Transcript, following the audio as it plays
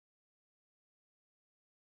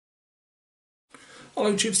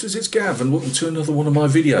Hello Chipsters, it's Gav and welcome to another one of my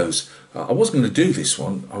videos. I wasn't going to do this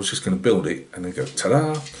one, I was just going to build it and then go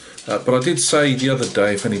ta-da. But I did say the other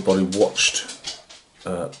day, if anybody watched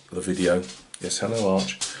the video, yes, hello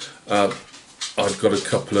Arch, I've got a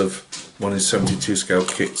couple of 1:72 scale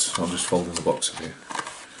kits. I'm just folding the box up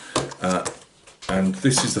here. And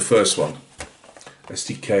this is the first one,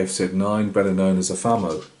 SDKFZ 9, better known as a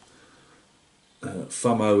FAMO.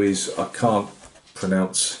 FAMO is, I can't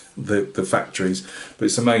pronounce the factories, but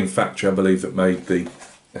it's the main factory, I believe, that made the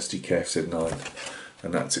SDKFZ 9,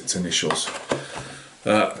 and that's its initials.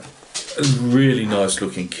 A really nice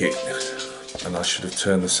looking kit, and I should have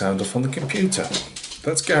turned the sound off on the computer.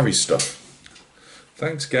 That's Gary's stuff.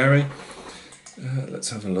 Thanks, Gary. Let's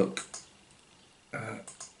have a look.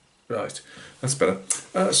 Right, that's better.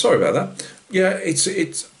 Sorry about that. Yeah, it's.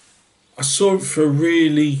 I saw it for a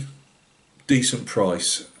really decent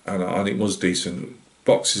price, and it was decent.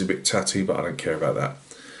 Box is a bit tatty, but I don't care about that.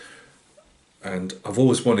 And I've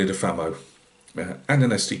always wanted a FAMO and an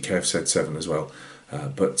SDKFZ 7 as well.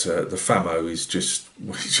 But the FAMO is just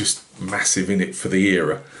massive in it for the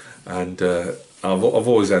era, and I've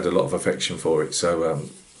always had a lot of affection for it. So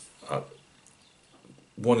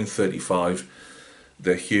 1 in 35,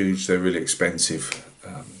 they're huge, they're really expensive.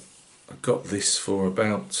 I got this for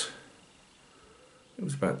about, it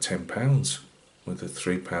was about £10 with a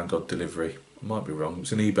 £3 odd delivery. I might be wrong, it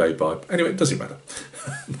was an eBay buy. Anyway, it doesn't matter.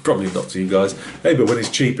 Probably not to you guys. Hey, but when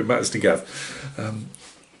it's cheap, it matters to Gav.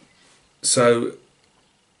 So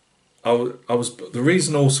I was the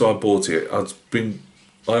reason also I bought it. I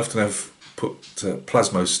often have put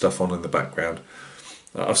Plasmo stuff on in the background.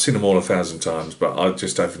 I've seen them all 1,000 times, but I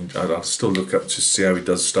just haven't. I still look up to see how he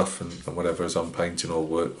does stuff and whatever as I'm painting or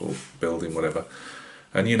work or building whatever.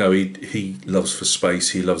 And you know, he loves for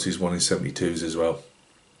space. He loves his 1:72s as well.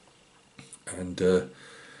 And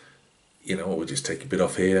you know, we'll just take a bit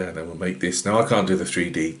off here and then we'll make this. Now I can't do the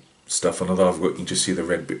 3D stuff on other work. You can just see the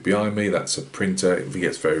red bit behind me. That's a printer. It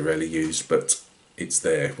gets very rarely used, but it's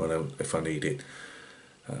there if I need it.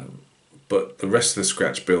 But the rest of the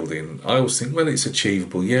scratch building, I always think, well, it's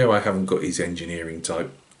achievable. Yeah, I haven't got his engineering type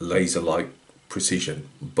laser-like precision,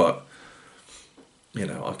 but you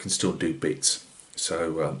know, I can still do bits.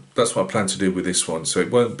 So that's what I plan to do with this one. So it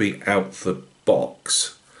won't be out the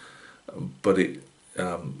box, but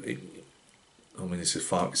I mean, it's a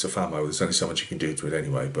FAMO. There's only so much you can do to it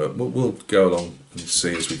anyway. But we'll go along and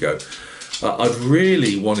see as we go. I'd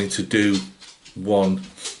really wanted to do one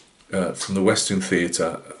from the Western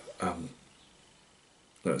theatre,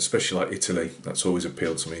 especially like Italy. That's always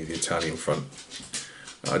appealed to me, the Italian front.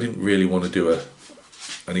 I didn't really want to do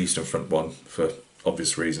an Eastern front one for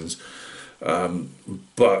obvious reasons,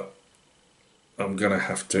 but I'm going to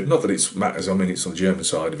have to, not that it matters, I mean it's on the German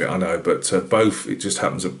side of it, I know, but both, it just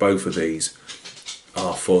happens that both of these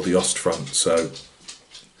are for the Ostfront, so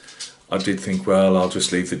I did think, well, I'll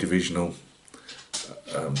just leave the divisional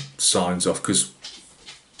signs off, because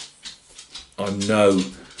I know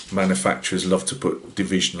manufacturers love to put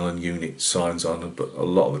divisional and unit signs on, but a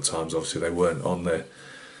lot of the times obviously they weren't on there.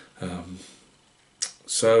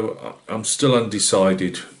 So I'm still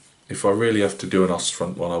undecided. If I really have to do an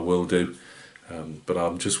Ostfront one, I will do. But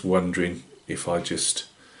I'm just wondering if I just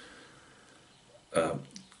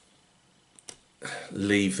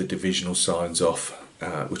leave the divisional signs off,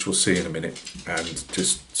 which we'll see in a minute, and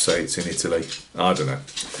just say it's in Italy. I don't know.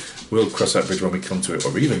 We'll cross that bridge when we come to it,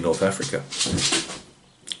 or even North Africa.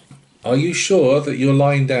 Are you sure that you're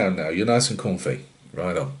lying down now? You're nice and comfy.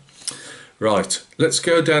 Right on. Right, let's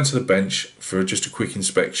go down to the bench for just a quick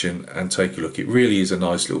inspection and take a look. It really is a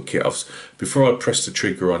nice little kit. Before I pressed the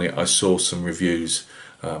trigger on it, I saw some reviews,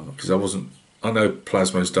 because I know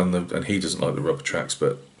Plasmo's done them, and he doesn't like the rubber tracks,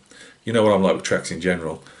 but you know what I'm like with tracks in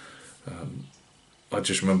general. I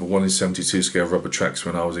just remember 1:72 scale rubber tracks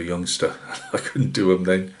when I was a youngster. I couldn't do them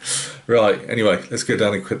then. Right, anyway, let's go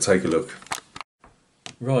down and take a look.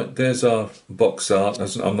 Right, there's our box art.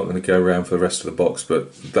 I'm not going to go around for the rest of the box,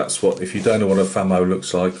 but that's what, if you don't know what a FAMO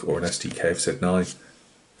looks like, or an SDKFZ 9,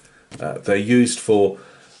 they're used for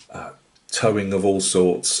towing of all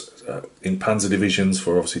sorts, in panzer divisions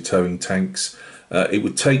for obviously towing tanks. It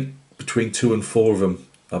would take between 2 and 4 of them,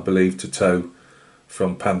 I believe, to tow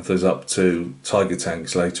from Panthers up to Tiger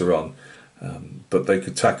tanks later on, but they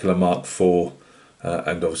could tackle a Mark IV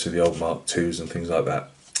and obviously the old Mark IIs and things like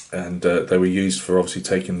that. And they were used for obviously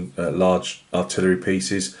taking large artillery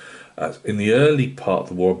pieces. In the early part of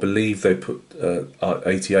the war, I believe they put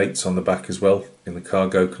 88s on the back as well in the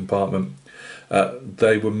cargo compartment.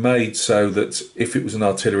 They were made so that if it was an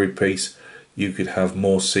artillery piece, you could have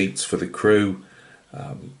more seats for the crew.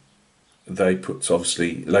 they put,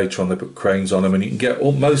 obviously later on they put cranes on them, and you can get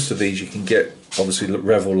most of these you can get, obviously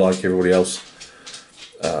Revell, like everybody else,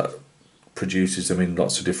 produces them in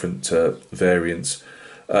lots of different variants.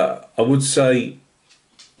 I would say,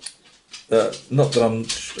 not that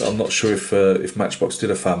I'm not sure if Matchbox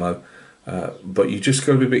did a FAMO, but you just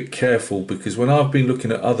got to be a bit careful, because when I've been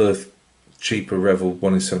looking at other cheaper Revell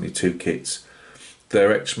 1 in 72 kits,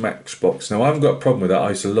 they're ex-Matchbox. Now I haven't got a problem with that. I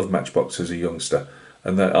used to love Matchbox as a youngster,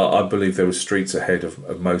 and I believe there were streets ahead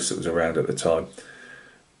of most that was around at the time.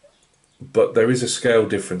 But there is a scale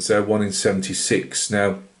difference. They're 1 in 76.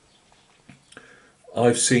 Now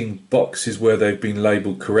I've seen boxes where they've been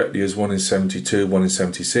labelled correctly as 1 in 72, 1 in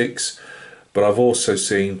 76, but I've also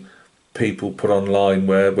seen people put online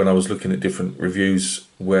where, when I was looking at different reviews,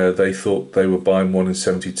 where they thought they were buying 1 in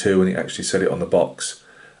 72 and it actually said it on the box,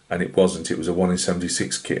 and it wasn't. It was a 1 in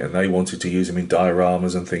 76 kit, and they wanted to use them in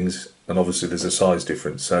dioramas and things, and obviously there's a size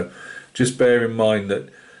difference. So just bear in mind that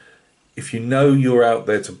if you know you're out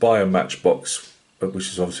there to buy a Matchbox, which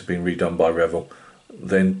has obviously been redone by Revell,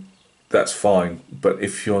 then that's fine. But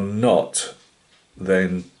if you're not,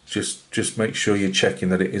 then just make sure you're checking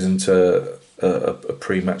that it isn't a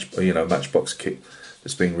pre-match, Matchbox kit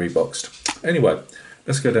that's being reboxed. Anyway,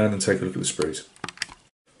 let's go down and take a look at the sprues.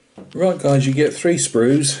 Right guys, you get 3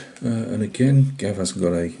 sprues, and again Gav hasn't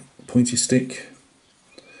got a pointy stick.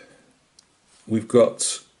 We've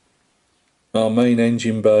got our main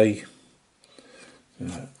engine bay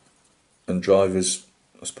and drivers,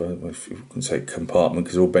 I suppose, if you can say compartment,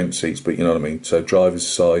 because they're all bench seats, but you know what I mean. So driver's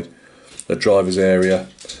side, the driver's area.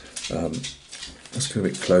 Let's get a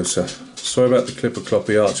bit closer. Sorry about the clipper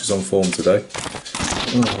cloppy arches on form today.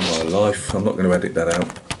 Oh my life, I'm not going to edit that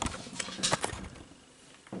out.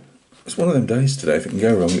 It's one of them days today. If it can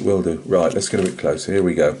go wrong, it will do. Right, let's get a bit closer. Here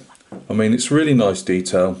we go. I mean, it's really nice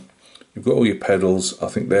detail. You've got all your pedals. I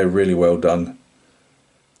think they're really well done.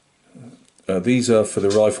 These are for the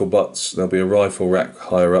rifle butts. There'll be a rifle rack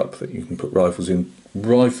higher up that you can put rifles in.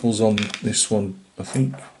 Rifles on this one, I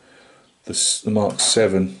think the Mark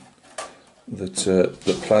 7 that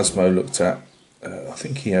Plasmo looked at. I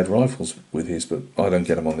think he had rifles with his, but I don't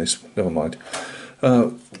get them on this. Never mind.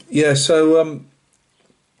 Yeah, so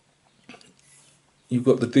you've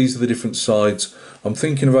got these are the different sides. I'm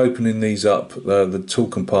thinking of opening these up. The tool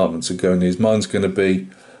compartments are going in. Mine's going to be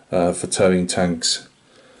for towing tanks.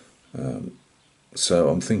 So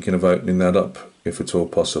I'm thinking of opening that up if at all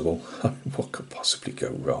possible. What could possibly go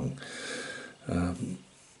wrong?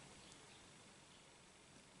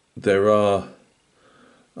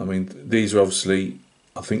 I mean, these are obviously,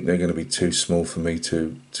 I think they're going to be too small for me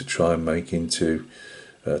to try and make into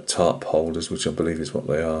tarp holders, which I believe is what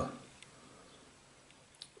they are.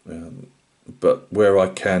 But where I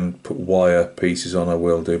can put wire pieces on, I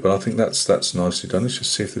will do. But I think that's nicely done. Let's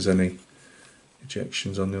just see if there's any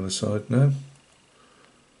ejections on the other side. No?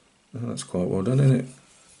 Oh, that's quite well done, isn't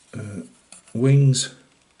it? Wings,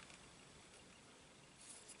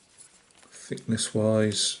 thickness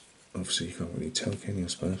wise, obviously you can't really tell, can you, I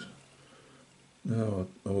suppose? No,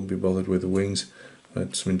 I wouldn't be bothered with the wings. I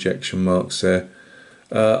had some injection marks there.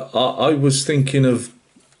 I was thinking of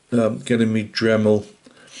getting me Dremel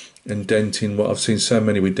and denting. What I've seen so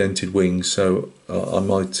many with dented wings, so I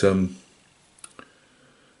might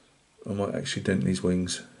actually dent these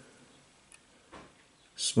wings.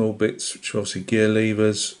 Small bits, which are obviously gear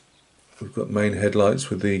levers. We've got main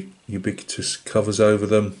headlights with the ubiquitous covers over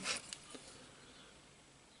them.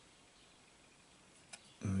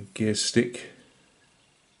 Gear stick.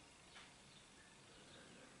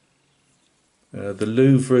 The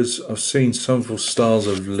louvres, I've seen several styles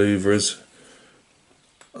of louvres.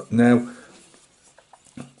 Now,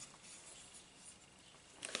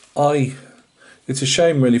 it's a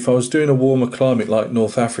shame really, if I was doing a warmer climate like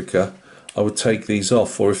North Africa, I would take these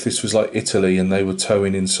off, or if this was like Italy and they were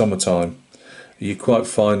towing in summertime, you quite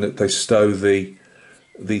find that they stow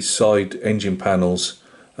these side engine panels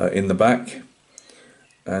in the back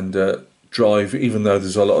and drive, even though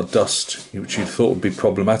there's a lot of dust, which you thought would be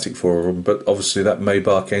problematic for them, but obviously that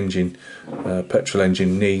Maybach engine, petrol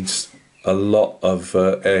engine, needs a lot of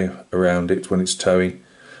air around it when it's towing,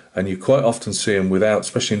 and you quite often see them without,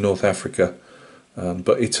 especially in North Africa,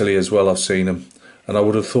 but Italy as well, I've seen them. And I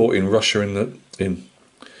would have thought in Russia in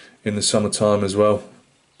the summertime as well.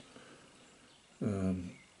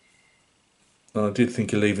 And I did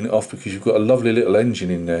think of leaving it off because you've got a lovely little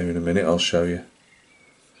engine in there. In a minute I'll show you.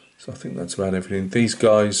 So I think that's about everything. These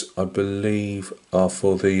guys, I believe, are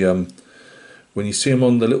for the when you see them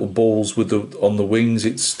on the little balls with on the wings,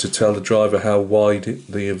 it's to tell the driver how wide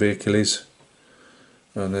the vehicle is.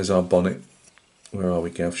 And there's our bonnet. Where are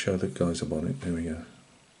we, Gav? Show the guys a bonnet. There we go.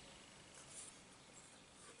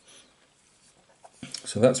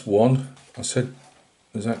 So that's one. I said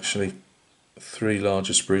there's actually 3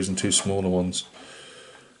 larger sprues and 2 smaller ones.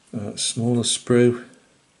 Smaller sprue,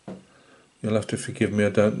 you'll have to forgive me, I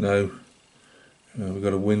don't know. We've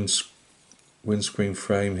got a windscreen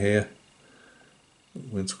frame here,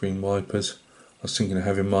 windscreen wipers. I was thinking of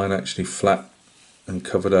having mine actually flat and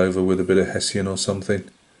covered over with a bit of Hessian or something,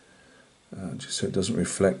 just so it doesn't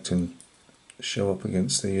reflect and show up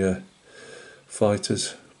against the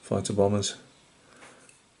fighter bombers.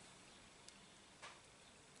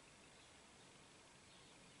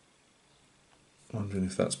 Wondering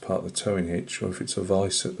if that's part of the towing hitch or if it's a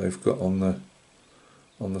vice that they've got on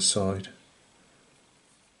the side.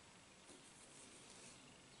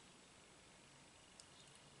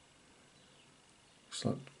 Looks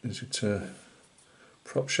like, is it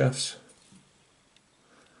prop shafts?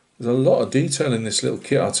 There's a lot of detail in this little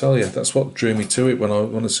kit, I tell you. That's what drew me to it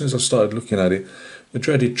when as soon as I started looking at it. The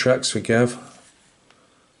dreaded tracks for Gav.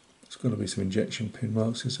 There's got to be some injection pin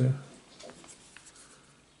marks, is there?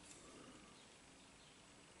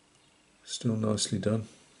 Still nicely done.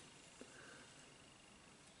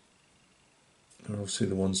 They're obviously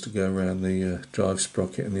the ones to go around the drive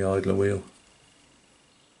sprocket and the idler wheel.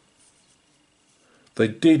 They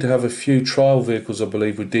did have a few trial vehicles, I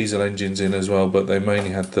believe, with diesel engines in as well, but they mainly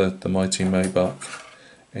had the mighty Maybach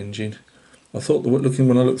engine. I thought,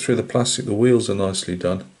 when I looked through the plastic, the wheels are nicely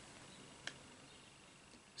done.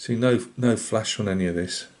 See, no flash on any of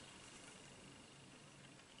this.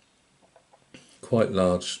 Quite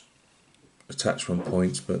large attachment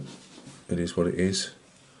points, but it is what it is.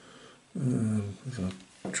 There's our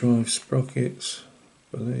drive sprockets,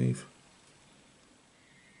 I believe.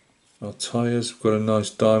 Our tyres have got a nice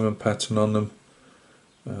diamond pattern on them.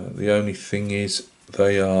 The only thing is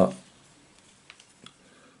they are,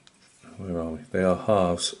 where are we? They are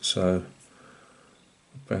halves, so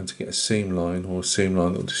we're bound to get a seam line or a seam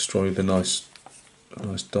line that will destroy the nice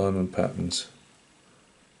diamond patterns.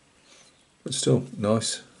 But still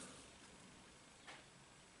nice.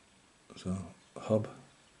 So hub.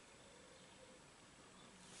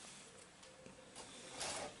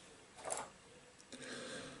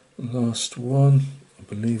 Last one, I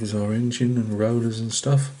believe, is our engine and rollers and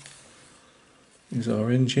stuff. Here's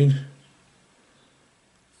our engine.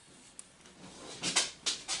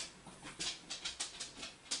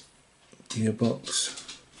 Gearbox.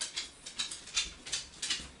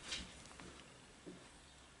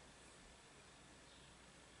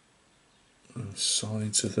 And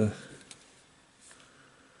sides of the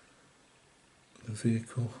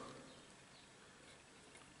vehicle.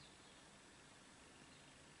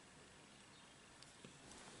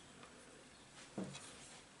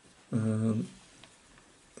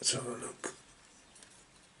 Let's have a look.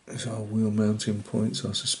 There's our wheel mounting points,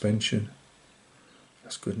 our suspension.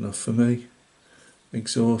 That's good enough for me.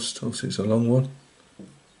 Exhaust, obviously it's a long one.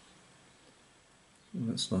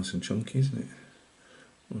 That's nice and chunky, isn't it?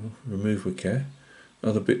 Well, remove with care.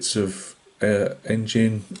 Other bits of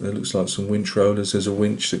engine. There looks like some winch rollers. There's a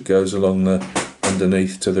winch that goes along the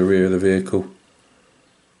underneath to the rear of the vehicle.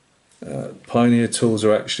 Pioneer tools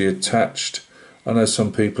are actually attached. I know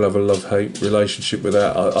some people have a love-hate relationship with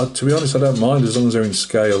that. To be honest, I don't mind as long as they're in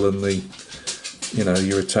scale and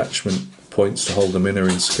your attachment points to hold them in are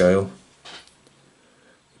in scale.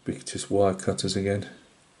 Ubiquitous wire cutters again.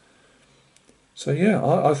 So yeah,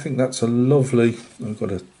 I think that's a lovely.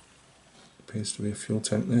 Appears to be a fuel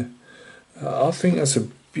tank there. I think that's a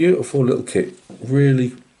beautiful little kit.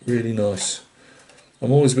 Really, really nice.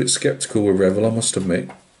 I'm always a bit sceptical with Revell, I must admit,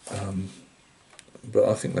 but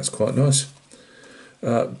I think that's quite nice.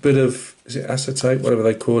 Bit of, is it acetate, whatever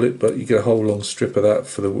they call it, but you get a whole long strip of that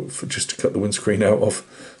for just to cut the windscreen out of.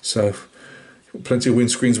 So plenty of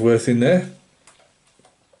windscreen's worth in there.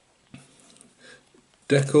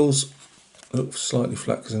 Decals look slightly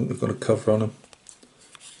flat because I think they've got a cover on them.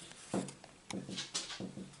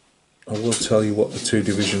 I will tell you what the 2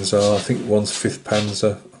 divisions are. I think one's 5th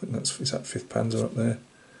Panzer. I think is that 5th Panzer up there.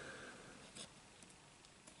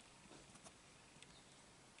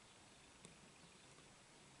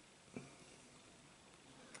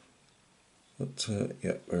 But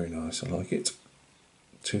yeah, very nice. I like it.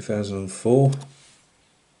 2004.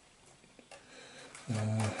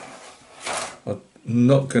 I'm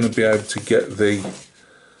not going to be able to get the.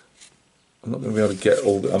 I'm not going to be able to get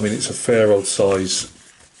all. I mean, it's a fair old size,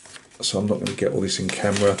 so I'm not going to get all this in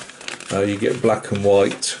camera. You get black and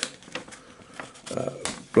white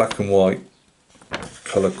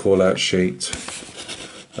colour call-out sheet.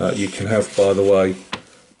 You can have, by the way,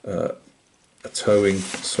 a towing.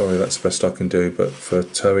 Sorry, that's the best I can do. But for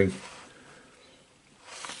towing,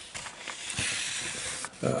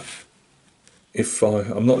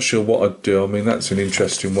 I'm not sure what I'd do. I mean, that's an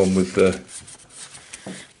interesting one with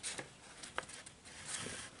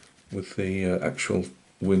the actual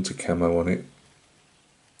winter camo on it.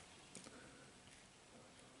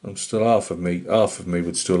 I'm still half of me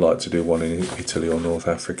would still like to do one in Italy or North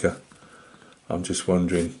Africa. I'm just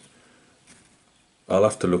wondering. I'll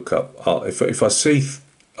have to look up. If I see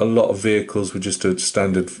a lot of vehicles with just a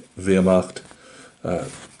standard Wehrmacht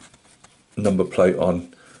number plate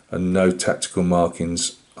on and no tactical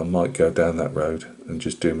markings, I might go down that road and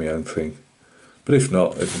just do my own thing. But if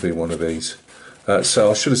not, it'll be one of these. So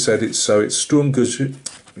I should have said it. So it's Sturmgeschütz.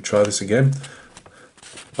 Let me try this again.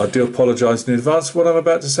 I do apologise in advance for what I'm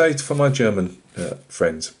about to say for my German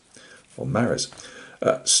friends or Maras.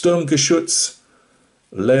 Sturmgeschütz,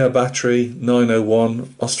 Leer Battery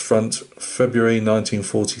 901, Ostfront, February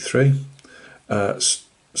 1943.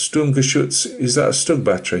 Sturmgeschütz, is that a Stug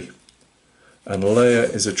battery? And Leer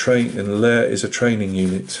is a training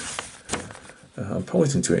unit. I'm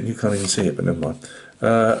pointing to it and you can't even see it, but never mind.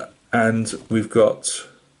 And we've got,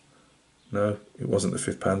 no, it wasn't the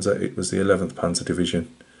 5th Panzer, it was the 11th Panzer Division.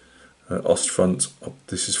 Ostfront,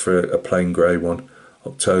 this is for a plain grey one,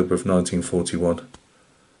 October of 1941.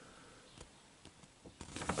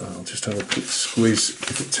 I'll just have a quick squeeze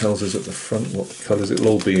if it tells us at the front what the colours. It'll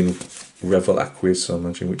all be in Revell aqueous, I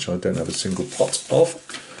imagine, which I don't have a single pot of.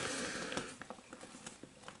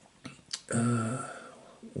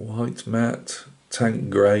 White matte, tank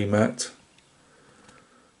grey matte.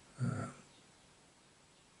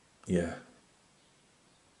 Yeah.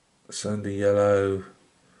 Sandy yellow,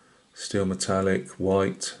 steel metallic,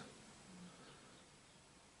 white,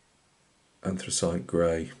 anthracite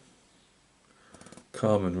grey.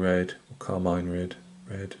 Carmine red, or carmine red,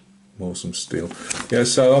 more some steel. Yeah,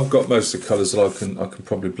 so I've got most of the colours that I can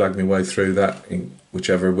probably blag my way through that in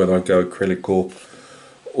whichever, whether I go acrylic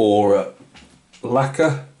or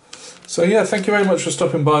lacquer. So yeah, thank you very much for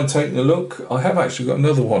stopping by and taking a look. I have actually got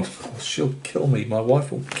another one. She'll kill me. My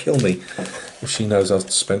wife will kill me if she knows I've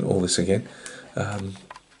spent all this again. I've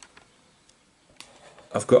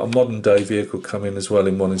got a modern day vehicle coming as well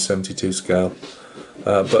in 1:72 scale,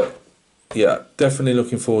 but yeah, definitely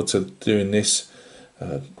looking forward to doing this,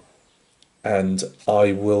 and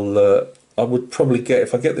I would probably get,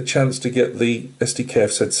 if I get the chance to get the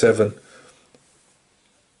SDKFZ 7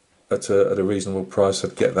 at a reasonable price,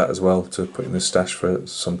 I'd get that as well to put in the stash for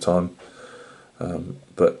some time.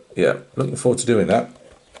 But yeah, looking forward to doing that.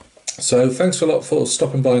 So thanks a lot for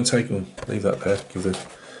stopping by and leave that there, give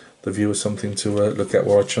the viewer something to look at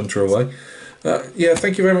while I chunter away. Yeah,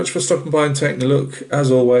 thank you very much for stopping by and taking a look.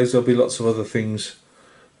 As always, there'll be lots of other things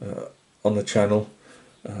on the channel.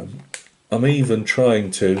 I'm even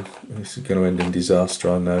trying to, this is going to end in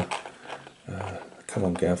disaster, I know. Come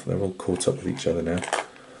on, Gav, they're all caught up with each other now.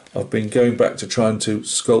 I've been going back to trying to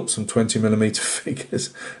sculpt some 20mm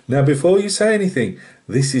figures. Now, before you say anything,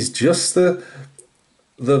 this is just the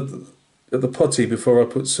putty before I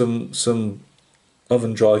put some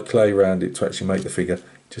oven dry clay around it to actually make the figure.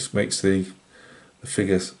 Just makes the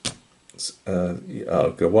figures.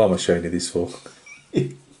 Oh God, why am I showing you this for?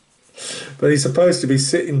 But he's supposed to be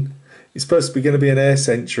sitting. He's supposed to be going to be an air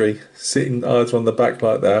sentry, sitting either on the back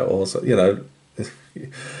like that, or you know.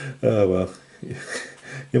 Oh well.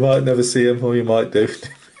 You might never see him, or you might do.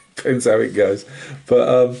 Depends how it goes.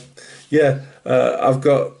 But yeah, I've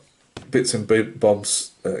got bits and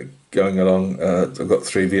bobs going along. I've got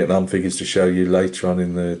 3 Vietnam figures to show you later on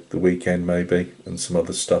in the weekend, maybe, and some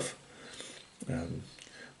other stuff.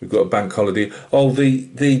 We've got a bank holiday. Oh,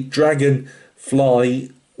 the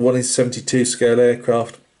Dragonfly 1:72 scale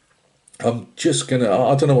aircraft. I'm just gonna.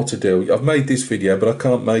 I don't know what to do. I've made this video, but I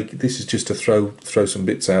can't make. This is just to throw some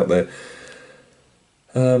bits out there.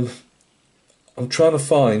 I'm trying to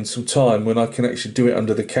find some time when I can actually do it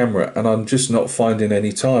under the camera, and I'm just not finding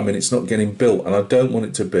any time, and it's not getting built, and I don't want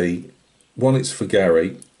it to be. One, it's for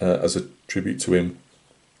Gary as a tribute to him,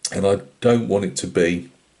 and I don't want it to be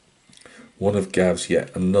one of Gav's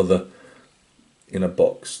yet another in a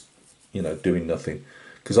box, you know, doing nothing,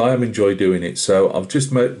 because I am enjoy doing it. So I've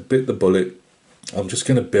just bit the bullet. I'm just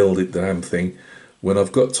going to build it, the damn thing. When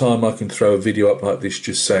I've got time, I can throw a video up like this,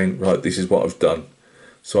 just saying, right, this is what I've done.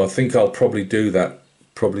 So I think I'll probably do that,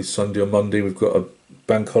 probably Sunday or Monday. We've got a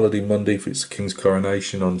bank holiday Monday for it's the King's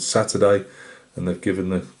coronation on Saturday, and they've given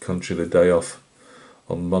the country the day off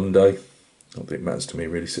on Monday. Not that it matters to me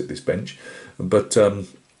really, sit this bench. But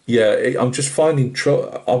yeah, I'm just finding,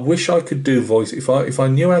 I wish I could do voice, if I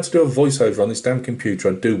knew how to do a voiceover on this damn computer,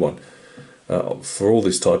 I'd do one for all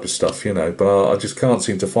this type of stuff, you know, but I just can't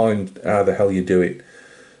seem to find how the hell you do it.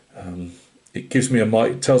 It gives me a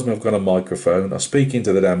mic, it tells me I've got a microphone. I speak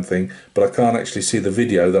into the damn thing, but I can't actually see the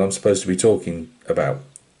video that I'm supposed to be talking about.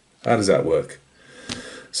 How does that work?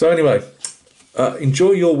 So anyway,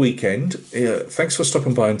 enjoy your weekend. Thanks for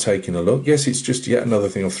stopping by and taking a look. Yes, it's just yet another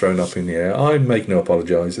thing I've thrown up in the air. I make no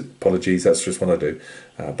apologies, that's just what I do.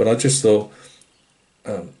 But I just thought,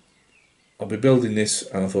 I'll be building this,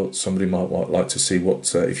 and I thought somebody might like to see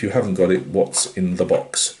what, if you haven't got it, what's in the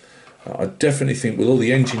box. I definitely think with all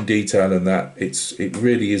the engine detail and that, it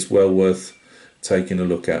really is well worth taking a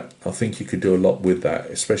look at. I think you could do a lot with that,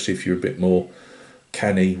 especially if you're a bit more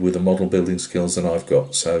canny with the model building skills than I've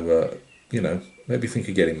got. So, you know, maybe think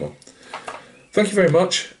of getting one. Thank you very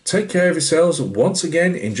much. Take care of yourselves. Once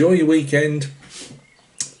again, enjoy your weekend,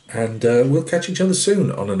 and we'll catch each other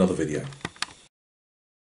soon on another video.